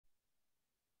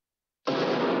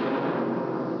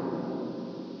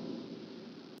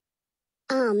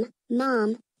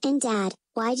Mom, and Dad,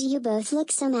 why do you both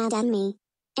look so mad at me?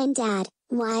 And Dad,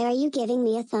 why are you giving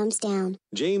me a thumbs down?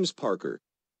 James Parker.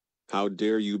 How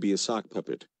dare you be a sock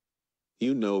puppet?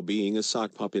 You know being a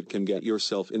sock puppet can get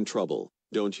yourself in trouble,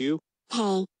 don't you?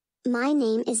 Hey. My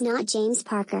name is not James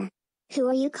Parker. Who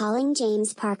are you calling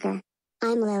James Parker?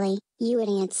 I'm Lily, you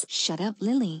idiots. Shut up,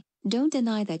 Lily. Don't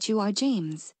deny that you are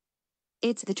James.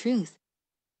 It's the truth.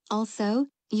 Also,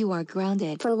 you are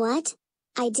grounded. For what?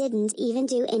 I didn't even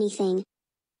do anything.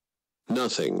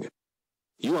 Nothing.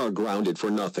 You are grounded for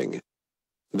nothing.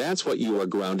 That's what you are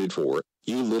grounded for,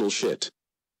 you little shit.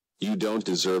 You don't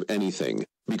deserve anything,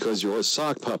 because you're a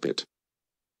sock puppet.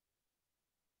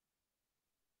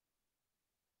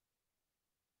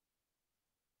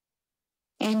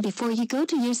 And before you go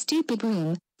to your stupid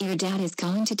room, your dad is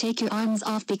going to take your arms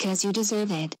off because you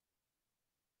deserve it.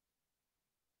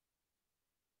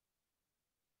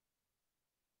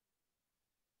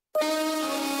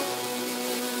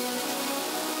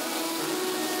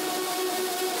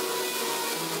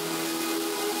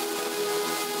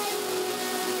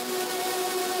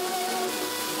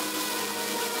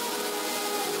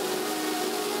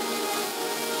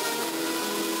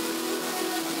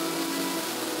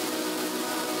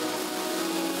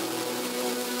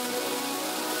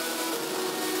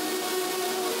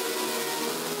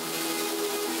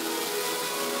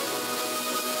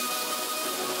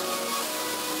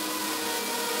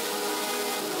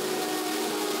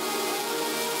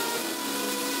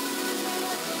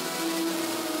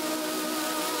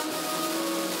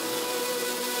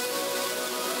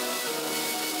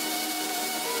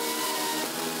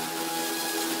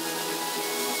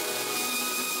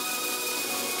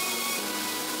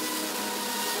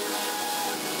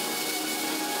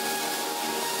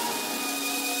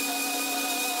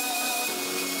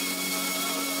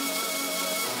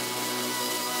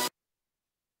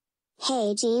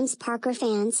 Hey James Parker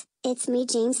fans, it's me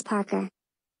James Parker.